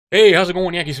Hey, how's it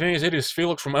going, Yankees fans? It is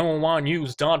Felix from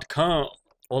NYYNEWS.com.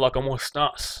 Hola, ¿cómo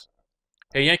estás?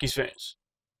 Hey, Yankees fans.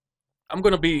 I'm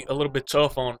going to be a little bit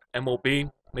tough on MLB,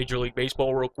 Major League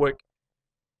Baseball, real quick.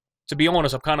 To be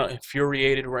honest, I'm kind of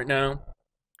infuriated right now.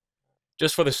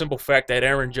 Just for the simple fact that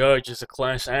Aaron Judge is a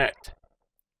class act.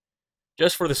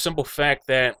 Just for the simple fact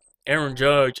that Aaron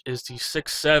Judge is the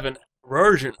 6'7"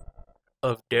 version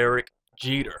of Derek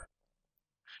Jeter.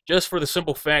 Just for the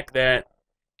simple fact that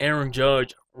Aaron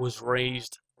Judge was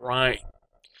raised right.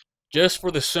 Just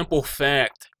for the simple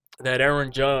fact that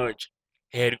Aaron Judge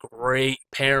had great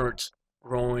parents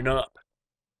growing up.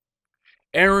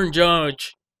 Aaron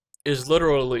Judge is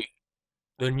literally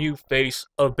the new face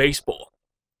of baseball.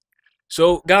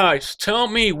 So, guys, tell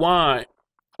me why,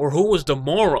 or who was the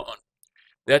moron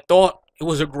that thought it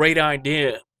was a great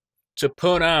idea to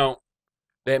put out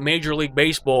that Major League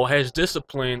Baseball has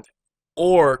disciplined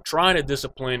or tried to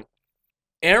discipline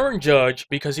Aaron Judge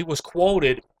because he was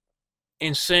quoted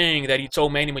in saying that he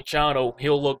told Manny Machado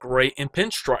he'll look great in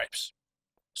pinstripes.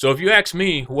 So if you ask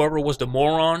me, whoever was the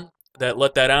moron that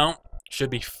let that out should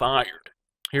be fired.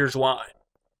 Here's why.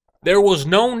 There was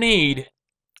no need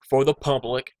for the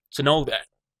public to know that.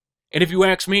 And if you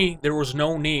ask me, there was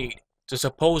no need to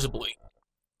supposedly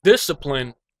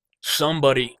discipline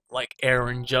somebody like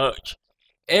Aaron Judge.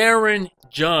 Aaron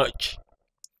Judge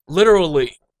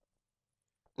literally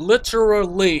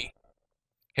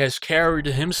has carried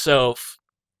himself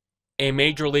in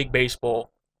Major League Baseball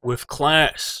with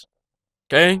class.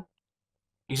 Okay?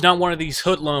 He's not one of these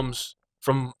hoodlums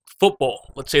from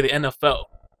football, let's say the NFL.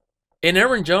 And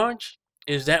Aaron Judge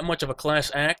is that much of a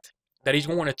class act that he's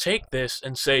going to take this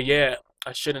and say, yeah,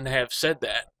 I shouldn't have said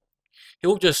that.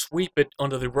 He'll just sweep it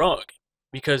under the rug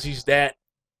because he's that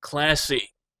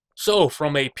classy. So,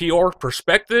 from a PR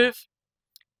perspective,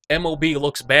 MLB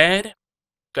looks bad.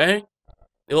 Okay?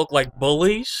 They look like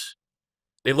bullies.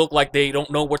 They look like they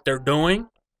don't know what they're doing.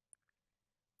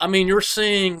 I mean, you're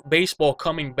seeing baseball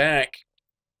coming back,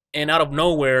 and out of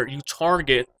nowhere, you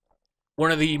target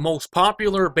one of the most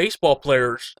popular baseball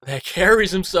players that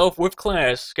carries himself with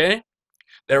class, okay?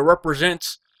 That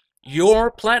represents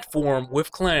your platform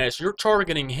with class. You're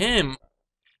targeting him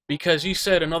because he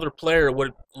said another player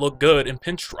would look good in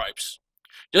pinstripes.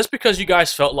 Just because you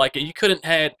guys felt like it, you couldn't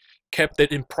have kept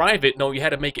it in private. No, you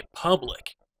had to make it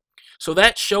public. So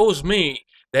that shows me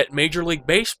that Major League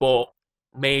Baseball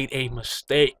made a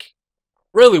mistake.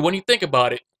 Really, when you think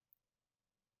about it,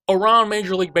 around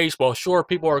Major League Baseball, sure,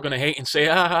 people are going to hate and say,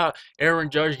 ha, Aaron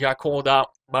Judge got called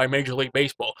out by Major League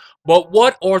Baseball. But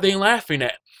what are they laughing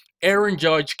at? Aaron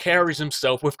Judge carries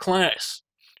himself with class.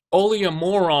 Only a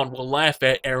moron will laugh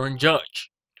at Aaron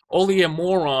Judge. Only a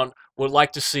moron would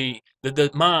like to see the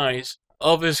demise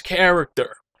of his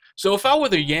character. So if I were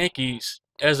the Yankees,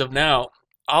 as of now,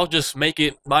 I'll just make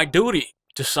it my duty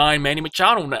to sign Manny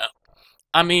Machado now.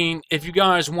 I mean, if you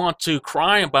guys want to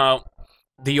cry about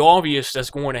the obvious that's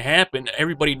going to happen,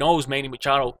 everybody knows Manny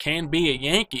Machado can be a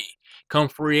Yankee come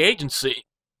free agency.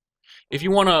 If you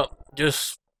want to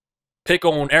just pick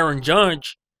on Aaron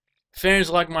Judge, fans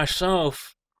like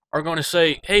myself are going to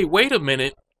say, hey, wait a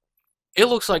minute. It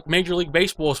looks like Major League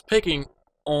Baseball is picking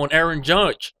on Aaron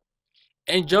Judge.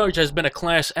 And Judge has been a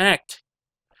class act.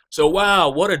 So, wow,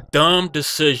 what a dumb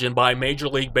decision by Major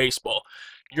League Baseball.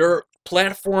 Your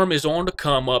platform is on the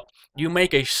come up. You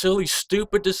make a silly,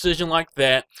 stupid decision like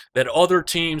that other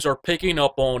teams are picking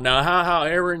up on. Now, how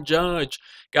Aaron Judge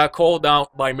got called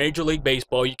out by Major League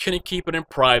Baseball. You couldn't keep it in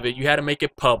private. You had to make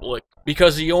it public.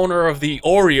 Because the owner of the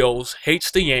Orioles hates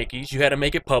the Yankees. You had to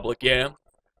make it public, yeah.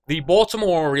 The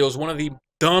Baltimore Orioles, one of the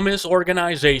dumbest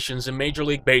organizations in Major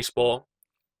League Baseball.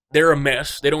 They're a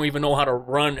mess. They don't even know how to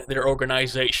run their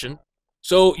organization.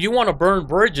 So you want to burn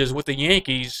bridges with the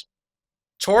Yankees,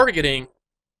 targeting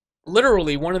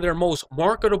literally one of their most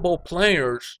marketable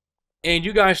players, and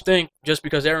you guys think just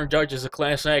because Aaron Judge is a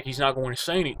class act, he's not going to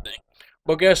say anything.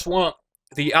 But guess what?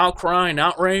 The outcry and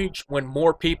outrage, when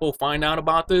more people find out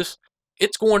about this,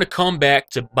 it's going to come back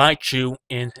to bite you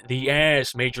in the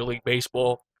ass, Major League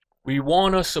Baseball. We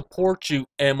want to support you,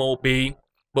 MLB.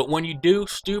 But when you do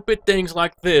stupid things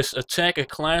like this, attack a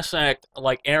class act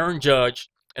like Aaron Judge,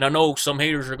 and I know some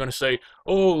haters are going to say,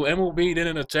 oh, MLB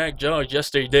didn't attack Judge. Yes,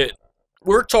 they did.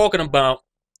 We're talking about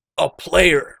a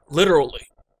player, literally,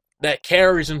 that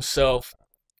carries himself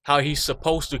how he's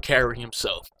supposed to carry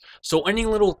himself. So any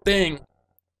little thing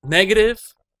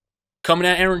negative coming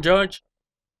at Aaron Judge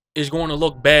is going to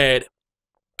look bad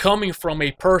coming from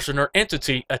a person or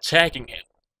entity attacking him.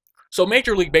 So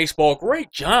Major League Baseball,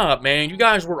 great job, man. You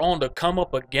guys were on the come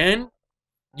up again.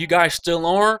 You guys still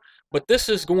are. But this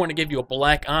is going to give you a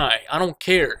black eye. I don't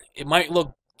care. It might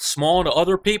look small to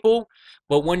other people,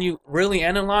 but when you really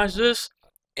analyze this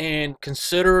and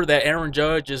consider that Aaron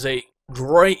Judge is a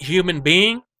great human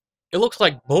being, it looks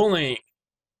like bullying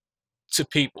to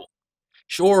people.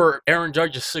 Sure, Aaron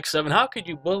Judge is 6'7". How could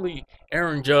you bully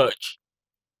Aaron Judge?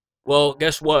 Well,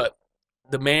 guess what?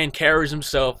 The man carries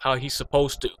himself how he's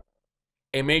supposed to.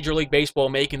 And Major League Baseball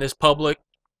making this public,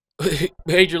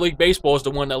 Major League Baseball is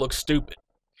the one that looks stupid.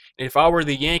 If I were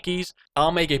the Yankees,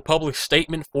 I'll make a public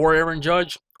statement for Aaron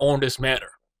Judge on this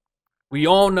matter. We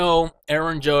all know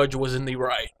Aaron Judge was in the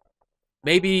right.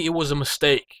 Maybe it was a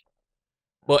mistake.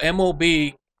 But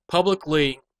MLB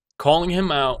publicly calling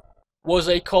him out was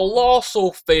a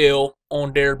colossal fail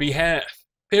on their behalf.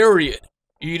 Period.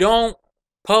 You don't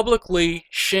publicly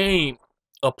shame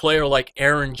a player like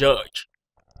Aaron Judge.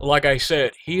 Like I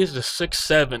said, he is the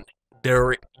 6'7"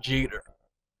 Derek Jeter.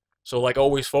 So like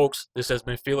always, folks, this has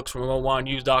been Felix from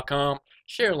NYYNEWS.com.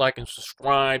 Share, like, and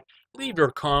subscribe. Leave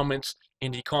your comments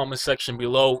in the comment section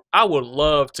below. I would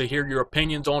love to hear your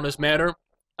opinions on this matter.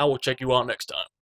 I will check you out next time.